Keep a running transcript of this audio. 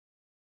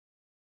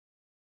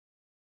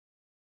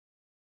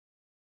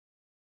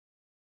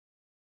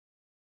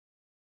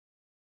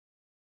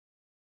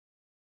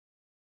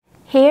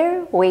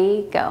Here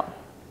we go.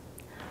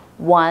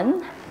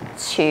 1,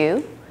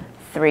 2,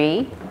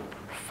 3,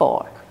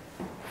 4,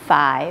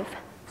 5,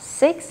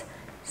 6,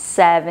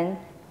 7,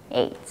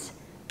 8.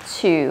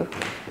 2,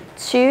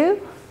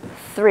 2,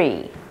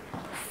 3,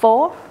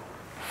 4,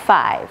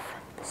 5,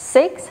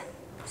 6,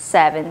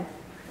 7,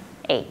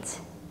 8.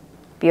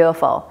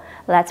 Beautiful.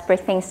 Let's break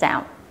things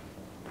down.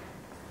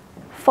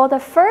 For the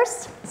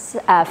first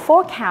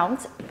 4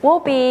 counts, we'll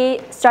be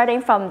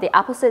starting from the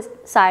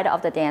opposite side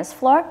of the dance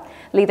floor.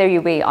 Leader,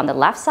 you'll be on the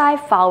left side,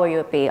 follower,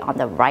 you'll be on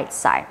the right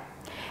side.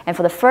 And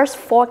for the first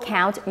 4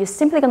 counts, you're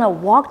simply gonna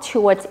walk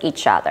towards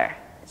each other.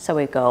 So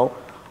we go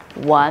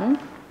 1,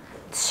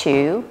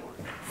 2,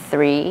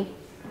 3,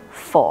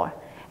 4.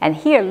 And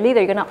here,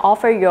 leader, you're gonna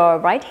offer your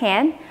right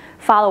hand,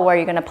 follower,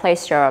 you're gonna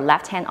place your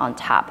left hand on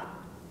top.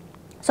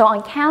 So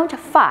on count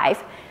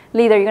 5,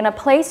 leader, you're gonna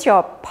place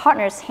your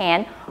partner's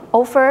hand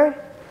over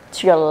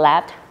to your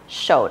left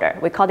shoulder.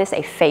 We call this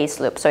a face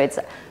loop. So it's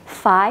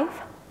 5,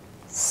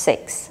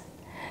 6.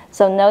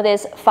 So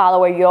notice,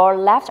 follower, your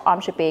left arm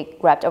should be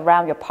wrapped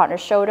around your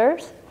partner's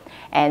shoulders,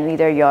 and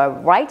leader, your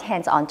right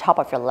hand's on top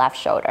of your left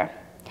shoulder.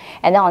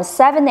 And then on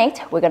 7,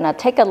 8, we're gonna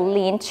take a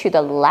lean to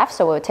the left.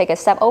 So we'll take a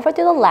step over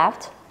to the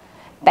left,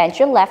 bend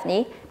your left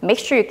knee, make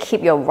sure you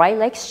keep your right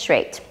leg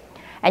straight.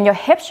 And your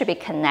hips should be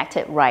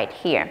connected right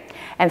here.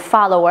 And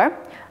follower,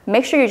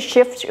 make sure you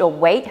shift your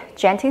weight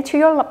gently to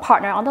your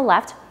partner on the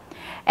left.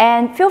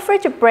 And feel free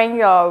to bring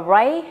your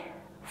right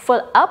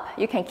foot up.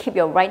 You can keep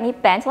your right knee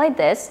bent like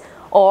this,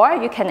 or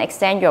you can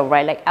extend your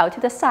right leg out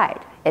to the side.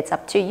 It's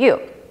up to you.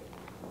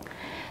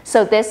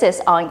 So this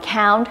is on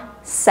count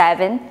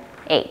 7,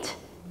 8.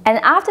 And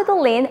after the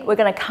lean, we're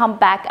gonna come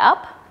back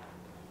up.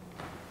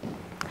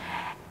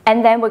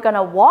 And then we're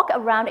gonna walk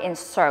around in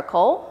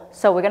circle.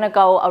 So we're gonna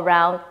go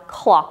around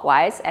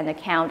clockwise, and the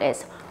count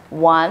is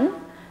 1,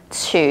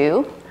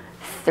 2,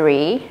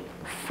 3,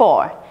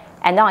 4.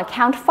 And then on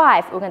count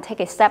 5, we're gonna take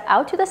a step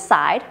out to the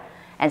side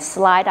and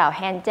slide our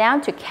hand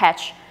down to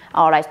catch,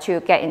 to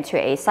get into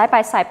a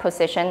side-by-side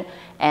position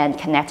and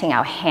connecting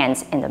our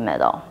hands in the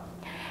middle.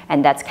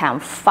 And that's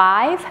count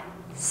 5,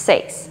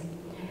 6.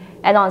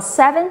 And on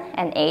 7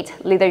 and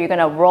 8, leader, you're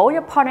gonna roll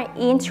your partner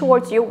in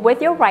towards you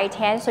with your right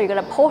hand. So you're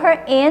gonna pull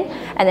her in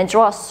and then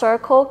draw a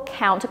circle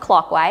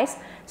counterclockwise.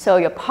 So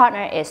your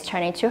partner is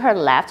turning to her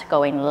left,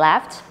 going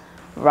left,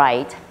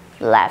 right,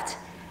 left.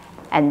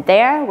 And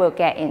there we'll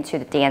get into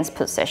the dance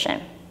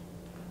position.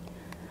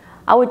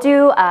 I will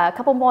do a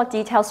couple more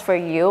details for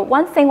you.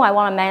 One thing I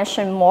want to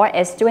mention more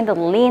is doing the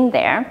lean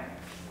there.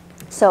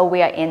 So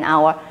we are in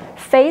our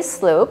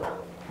face loop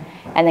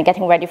and then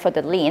getting ready for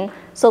the lean.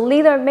 So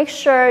leader, make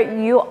sure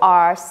you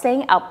are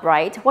staying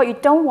upright. What you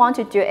don't want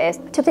to do is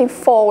tipping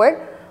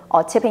forward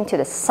or tipping to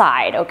the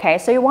side, okay?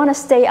 So you want to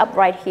stay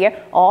upright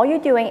here. All you're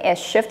doing is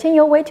shifting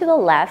your weight to the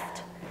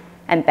left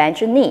and bend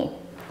your knee.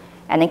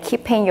 And then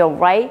keeping your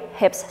right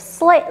hips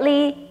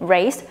slightly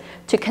raised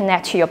to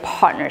connect to your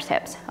partner's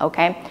hips,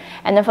 okay?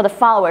 And then for the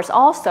followers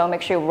also,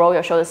 make sure you roll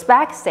your shoulders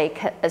back,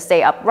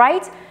 stay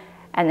upright,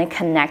 and then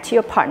connect to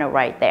your partner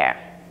right there,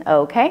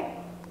 okay?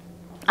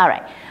 All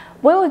right,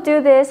 we will do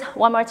this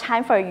one more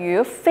time for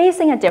you,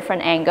 facing a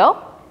different angle.